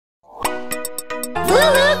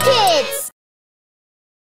LooLoo Kids!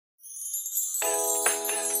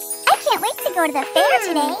 I can't wait to go to the fair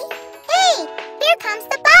today. Hey, here comes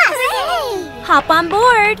the bus! Hooray! Hop on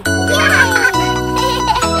board! Yay!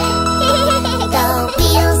 The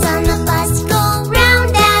wheels on the bus go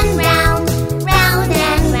round and round, round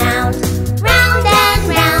and round, round and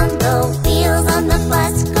round. The wheels on the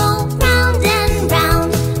bus go round and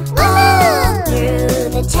round, all through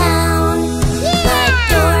the town. The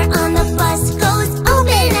door on the bus goes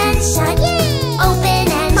open and shut, open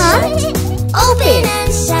and shut, open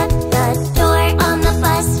and shut. The door on the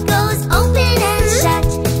bus goes open and shut,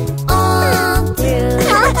 all through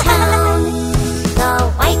the town. The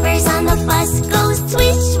wipers on the bus go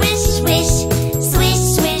swish, swish, swish, swish,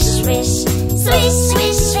 swish, swish, swish,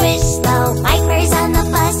 swish, swish. The wipers on the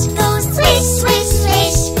bus go swish, swish,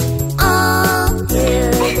 swish, all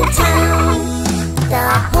through the town. The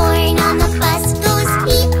horn on the bus goes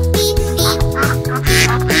beep, beep, beep, beep,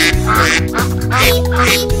 beep, beep,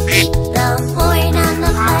 beep, beep. The horn on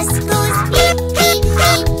the bus goes beep, beep,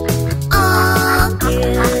 beep, all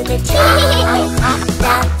through the town.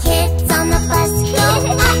 The kids on the bus go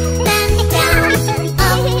up and down,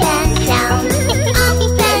 up and down, up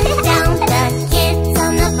and down. The kids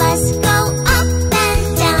on the bus go up and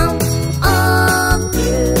down, all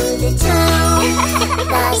through the town.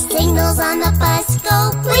 The signals on the bus go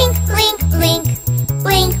blink, blink, blink,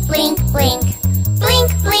 blink, blink, blink, blink,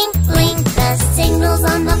 blink, blink. The signals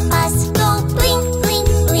on the bus go blink, blink,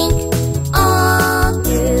 blink, all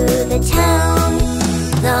through the town.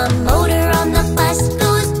 The motor on the bus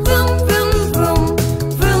goes vroom, vroom, vroom,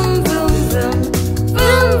 vroom, vroom, vroom,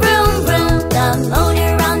 vroom, vroom, vroom. The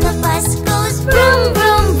motor on the bus goes vroom,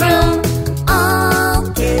 vroom, vroom, all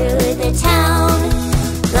through the town.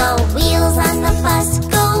 The wheels on the bus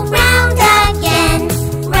go round again,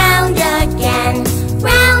 round again,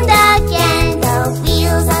 round again. The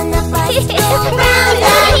wheels on the bus go round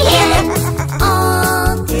again,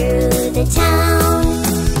 all through the town.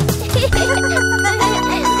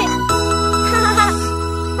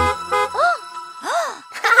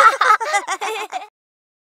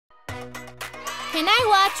 Can I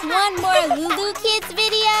watch one more LooLoo Kids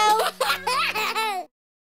video?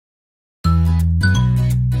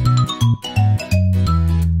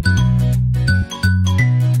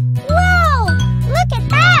 Whoa! Look at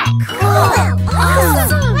that! Cool!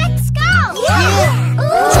 Awesome! Let's go! Yeah!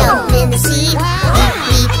 Jump in the seat, beep,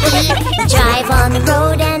 beep, beep. Drive on the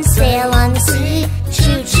road and sail on the sea.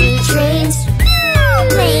 Choo choo trains,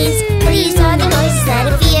 planes. These are the noises that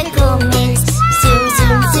a vehicle makes. Zoom,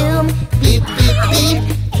 zoom, zoom. Beep, beep, beep.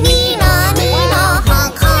 Nina, Nina,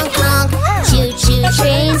 honk, honk, honk. Choo choo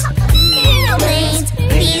trains, planes.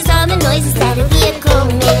 These are the noises that a vehicle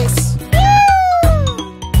makes.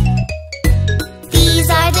 These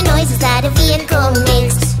are the noises that a vehicle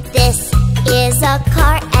makes. This is a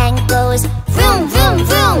car and goes vroom, vroom,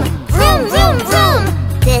 vroom, vroom, vroom, vroom.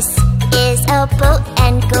 This is a boat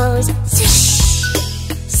and goes swish,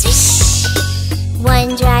 swish.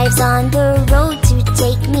 One drives on the road to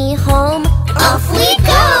take me home. Off we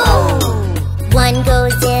go! One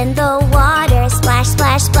goes in the water, splash,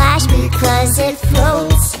 splash, splash, because it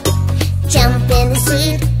floats. Jump in the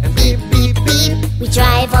seat, beep, beep, beep. We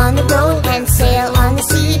drive on the road and sail on the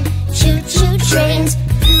sea. Choo choo trains,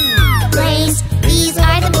 planes. These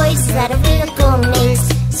are the noises that a vehicle makes.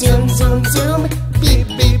 Zoom, zoom, zoom. Beep,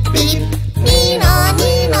 beep, beep. Nina,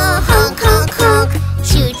 Nina, honk, honk, honk.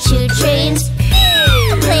 Choo choo trains,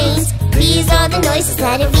 planes. These are the noises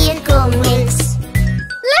that a vehicle makes.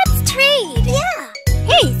 Let's trade! Yeah.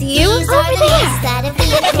 Hey, you These over are the there! noises that a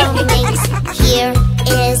vehicle makes. Here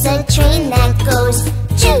is a train that goes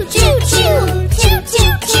choo choo choo, choo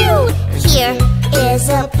choo choo. Here is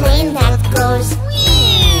a plane that goes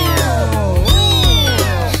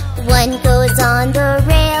one goes on the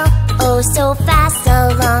rail, oh so fast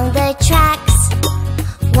along the tracks.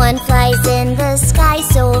 One flies in the sky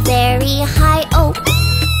so very high, oh.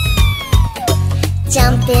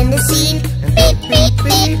 Jump in the seat, beep, beep,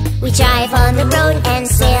 beep. We drive on the road and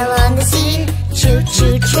sail on the sea. Choo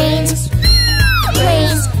choo trains,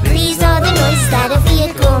 planes. These are the noises that a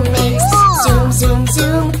vehicle makes. Zoom, zoom,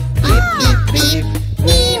 zoom. Beep, beep, beep.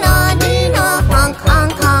 Nina, Nina, honk,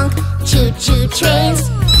 honk, honk. Choo choo trains,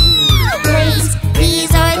 planes.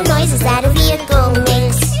 These are the noises that a vehicle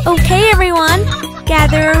makes. Okay, everyone,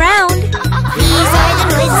 gather around.